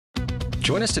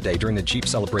Join us today during the Jeep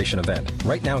Celebration event.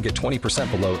 Right now, get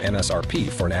 20% below MSRP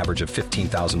for an average of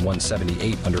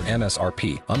 $15,178 under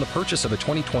MSRP on the purchase of a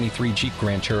 2023 Jeep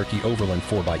Grand Cherokee Overland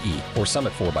 4xE or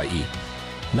Summit 4xE.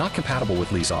 Not compatible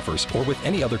with lease offers or with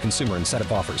any other consumer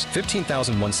incentive offers.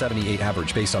 $15,178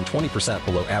 average based on 20%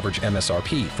 below average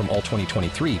MSRP from all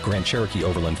 2023 Grand Cherokee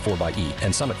Overland 4xE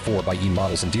and Summit 4xE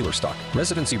models in dealer stock.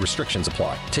 Residency restrictions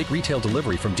apply. Take retail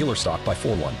delivery from dealer stock by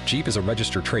 4/1. Jeep is a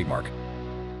registered trademark.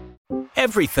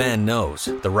 Every fan knows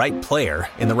the right player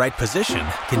in the right position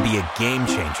can be a game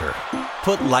changer.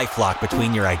 Put LifeLock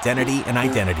between your identity and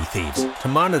identity thieves to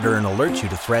monitor and alert you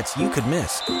to threats you could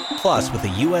miss. Plus, with a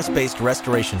U.S.-based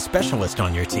restoration specialist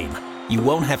on your team, you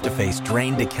won't have to face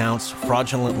drained accounts,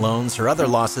 fraudulent loans, or other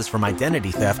losses from identity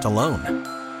theft alone.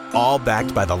 All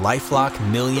backed by the LifeLock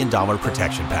 $1 Million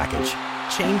Protection Package.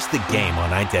 Change the game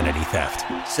on identity theft.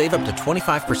 Save up to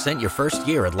 25% your first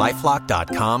year at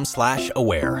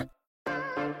LifeLock.com/aware.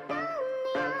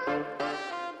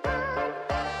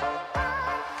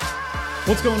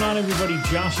 What's going on, everybody?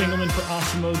 Josh Engelman for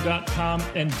Awesemo.com,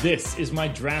 and this is my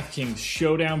DraftKings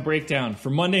Showdown Breakdown for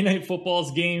Monday Night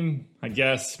Football's game, I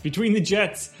guess, between the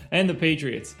Jets and the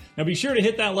Patriots. Now be sure to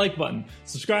hit that like button,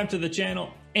 subscribe to the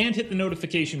channel, and hit the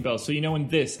notification bell so you know when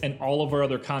this and all of our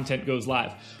other content goes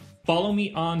live. Follow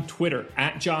me on Twitter,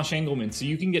 @Josh Engelman, so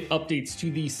you can get updates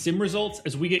to the sim results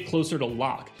as we get closer to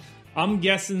lock. I'm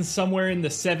guessing somewhere in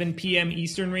the 7 p.m.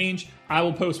 Eastern range, I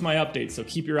will post my updates, so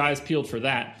keep your eyes peeled for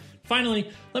that. Finally,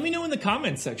 let me know in the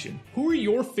comments section, who are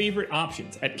your favorite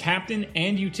options at captain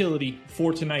and utility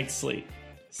for tonight's slate?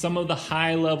 Some of the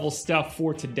high-level stuff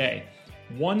for today.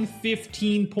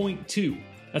 115.2.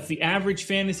 That's the average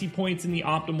fantasy points in the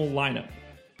optimal lineup.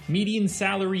 Median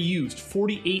salary used,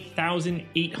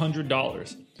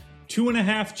 $48,800.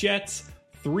 2.5 Jets,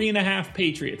 3.5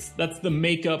 Patriots. That's the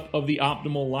makeup of the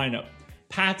optimal lineup.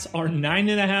 Pats are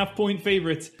 9.5 point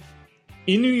favorites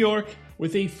in New York,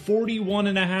 with a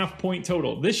 41.5 point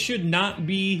total. This should not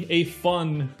be a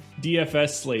fun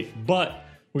DFS slate, but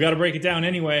we got to break it down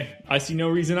anyway. I see no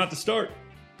reason not to start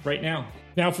right now.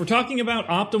 Now, if we're talking about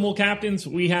optimal captains,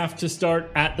 we have to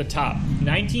start at the top.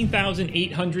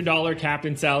 $19,800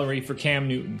 captain salary for Cam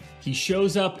Newton. He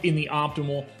shows up in the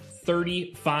optimal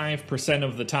 35%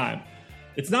 of the time.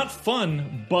 It's not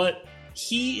fun, but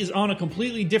he is on a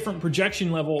completely different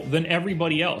projection level than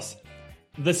everybody else.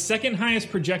 The second highest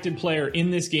projected player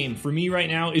in this game for me right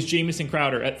now is Jamison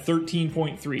Crowder at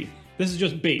 13.3. This is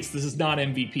just base. This is not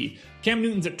MVP. Cam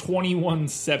Newton's at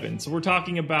 21.7. So we're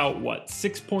talking about,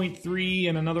 6.3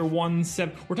 and another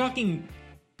 1.7. We're talking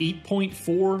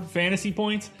 8.4 fantasy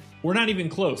points. We're not even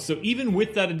close. So even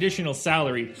with that additional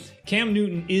salary, Cam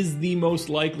Newton is the most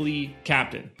likely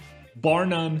captain. Bar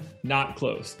none, not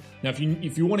close. Now,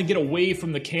 if you want to get away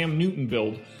from the Cam Newton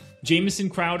build, Jamison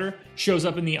Crowder shows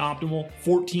up in the optimal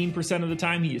 14% of the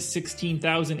time. He is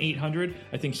 16,800.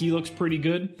 I think he looks pretty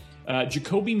good.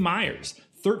 Jacoby Myers,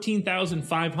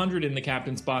 13,500 in the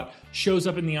captain spot, shows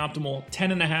up in the optimal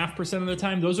 10.5% of the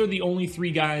time. Those are the only three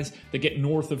guys that get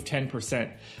north of 10%.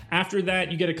 After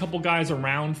that, you get a couple guys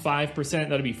around 5%.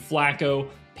 That'll be Flacco,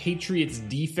 Patriots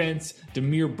defense,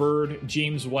 Damiere Byrd,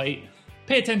 James White.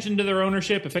 Pay attention to their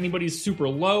ownership. If anybody's super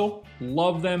low,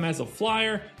 love them as a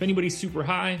flyer. If anybody's super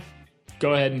high,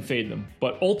 go ahead and fade them.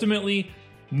 But ultimately,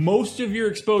 most of your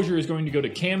exposure is going to go to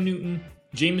Cam Newton,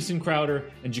 Jamison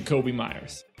Crowder, and Jacoby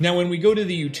Myers. Now, when we go to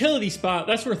the utility spot,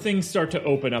 that's where things start to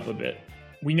open up a bit.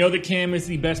 We know that Cam is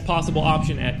the best possible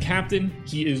option at captain.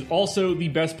 He is also the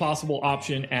best possible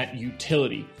option at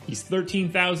utility. He's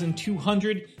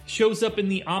 13,200, shows up in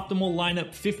the optimal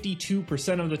lineup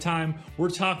 52% of the time.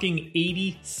 We're talking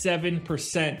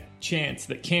 87% chance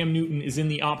that Cam Newton is in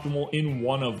the optimal in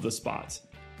one of the spots.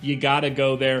 You gotta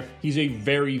go there. He's a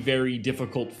very, very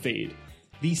difficult fade.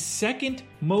 The second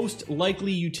most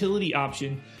likely utility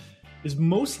option is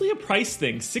mostly a price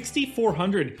thing.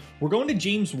 6,400. We're going to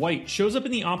James White. Shows up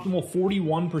in the optimal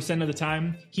 41% of the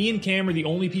time. He and Cam are the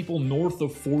only people north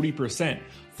of 40%.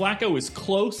 Flacco is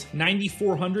close.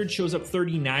 9,400. Shows up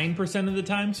 39% of the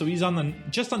time. So he's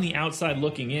just on the outside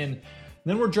looking in.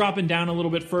 Then we're dropping down a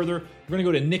little bit further. We're going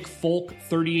to go to Nick Folk,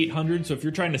 3,800. So if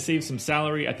you're trying to save some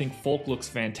salary, I think Folk looks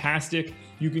fantastic.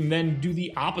 You can then do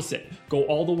the opposite. Go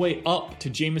all the way up to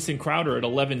Jamison Crowder at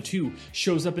 11.2.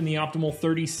 Shows up in the optimal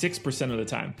 36% of the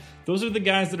time. Those are the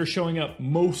guys that are showing up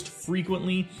most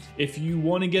frequently. If you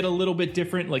want to get a little bit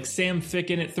different, like Sam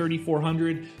Ficken at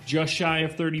 3,400, just shy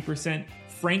of 30%.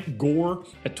 Frank Gore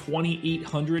at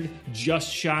 2,800,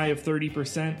 just shy of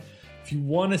 30%. If you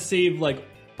want to save like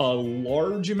a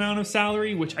large amount of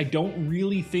salary, which I don't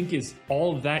really think is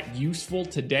all of that useful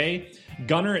today.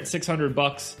 Gunner at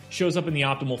 $600 shows up in the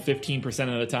optimal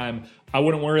 15% of the time. I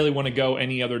wouldn't really want to go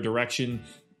any other direction.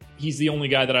 He's the only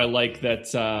guy that I like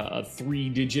that's a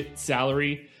 3-digit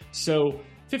salary. So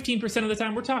 15% of the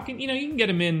time, we're talking, you can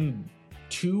get him in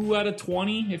 2 out of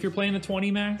 20 if you're playing the 20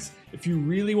 max. If you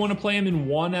really want to play him in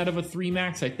 1 out of a 3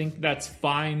 max, I think that's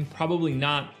fine. Probably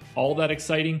not all that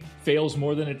exciting. Fails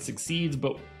more than it succeeds,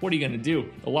 but what are you going to do?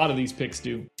 A lot of these picks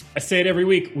do. I say it every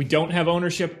week. We don't have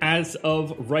ownership as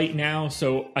of right now,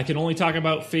 so I can only talk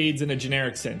about fades in a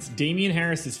generic sense. Damian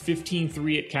Harris is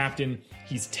 15-3 at captain.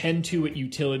 He's 10-2 at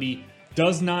utility.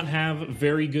 Does not have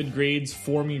very good grades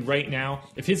for me right now.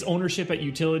 If his ownership at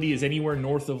utility is anywhere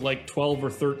north of like 12 or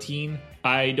 13,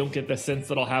 I don't get the sense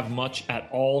that I'll have much at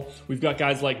all. We've got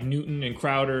guys like Newton and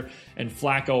Crowder and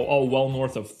Flacco all well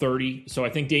north of 30. So I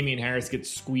think Damian Harris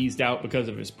gets squeezed out because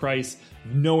of his price.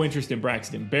 No interest in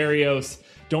Braxton Berrios.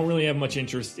 Don't really have much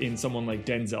interest in someone like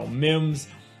Denzel Mims.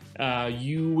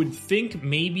 You would think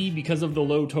maybe because of the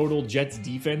low total, Jets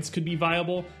defense could be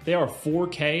viable. They are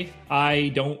 4K. I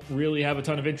don't really have a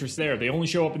ton of interest there. They only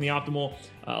show up in the optimal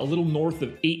a little north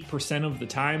of 8% of the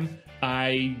time.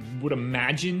 I would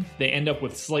imagine they end up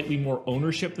with slightly more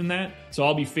ownership than that. So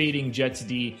I'll be fading Jets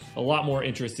D. A lot more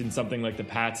interest in something like the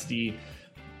Pats D.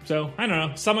 So, I don't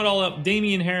know. Sum it all up.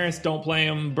 Damian Harris, don't play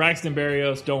him. Braxton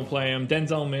Berrios, don't play him.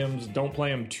 Denzel Mims, don't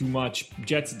play him too much.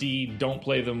 Jets D, don't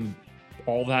play them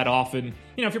all that often.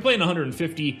 If you're playing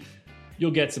 150,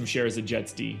 you'll get some shares of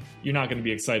Jets D. You're not going to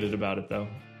be excited about it, though.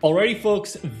 Alrighty,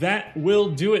 folks, that will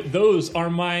do it. Those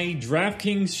are my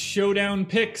DraftKings showdown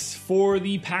picks for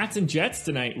the Pats and Jets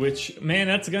tonight, which, man,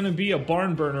 that's going to be a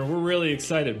barn burner. We're really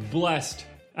excited. Blessed.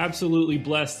 Absolutely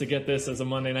blessed to get this as a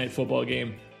Monday Night Football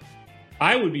game.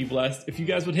 I would be blessed if you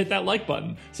guys would hit that like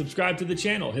button, subscribe to the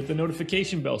channel, hit the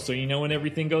notification bell so you know when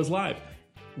everything goes live.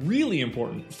 Really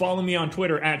important, follow me on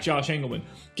Twitter at Josh Engelman.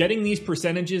 Getting these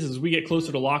percentages as we get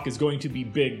closer to lock is going to be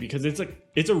big because it's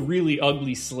a really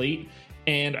ugly slate.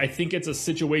 And I think it's a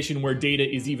situation where data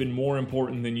is even more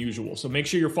important than usual. So make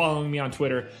sure you're following me on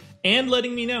Twitter and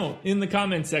letting me know in the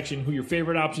comments section who your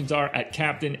favorite options are at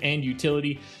captain and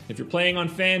utility. If you're playing on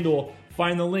FanDuel,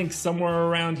 find the link somewhere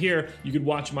around here. You could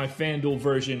watch my FanDuel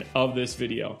version of this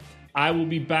video. I will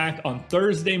be back on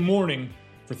Thursday morning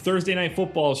for Thursday Night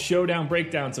Football's Showdown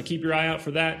Breakdown, so keep your eye out for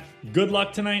that. Good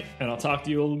luck tonight, and I'll talk to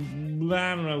you,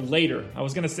 later. I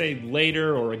was going to say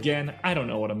later or again. I don't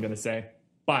know what I'm going to say.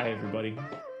 Bye, everybody.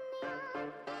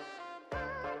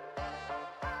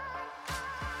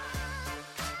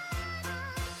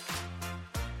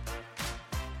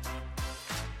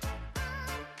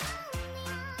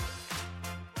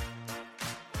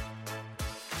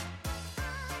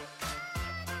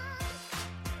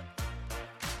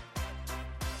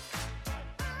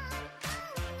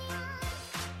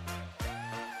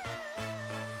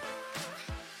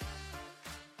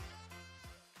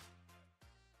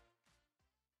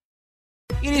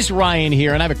 It is Ryan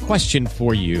here, and I have a question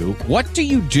for you. What do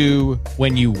you do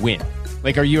when you win?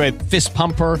 Like, are you a fist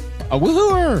pumper, a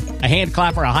woohooer, a hand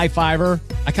clapper, a high fiver?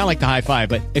 I kind of like the high five,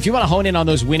 but if you want to hone in on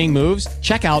those winning moves,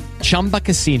 check out Chumba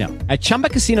Casino. At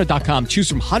ChumbaCasino.com, choose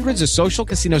from hundreds of social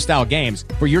casino-style games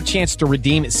for your chance to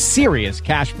redeem serious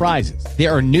cash prizes.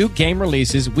 There are new game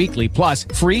releases weekly, plus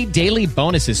free daily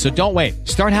bonuses, so don't wait.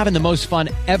 Start having the most fun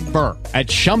ever at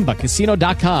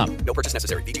ChumbaCasino.com. No purchase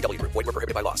necessary. VGW Group. Void where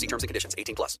prohibited by law. See terms and conditions.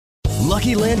 18+.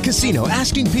 Lucky Land Casino,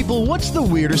 asking people, what's the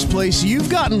weirdest place you've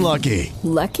gotten lucky?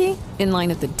 Lucky? In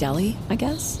line at the deli, I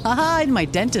guess? Aha, in my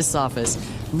dentist's office.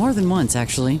 More than once,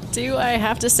 actually. Do I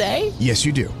have to say? Yes,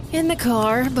 you do. In the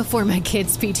car before my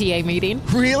kids' PTA meeting.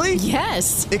 Really?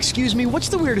 Yes. Excuse me, what's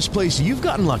the weirdest place you've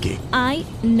gotten lucky? I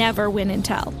never win and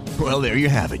tell. Well, there you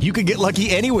have it. You can get lucky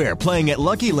anywhere, playing at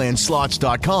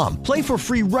LuckyLandSlots.com. Play for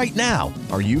free right now.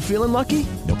 Are you feeling lucky?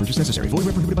 No purchase necessary. Void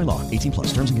where prohibited by law.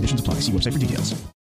 18+. Terms and conditions apply. See website for details.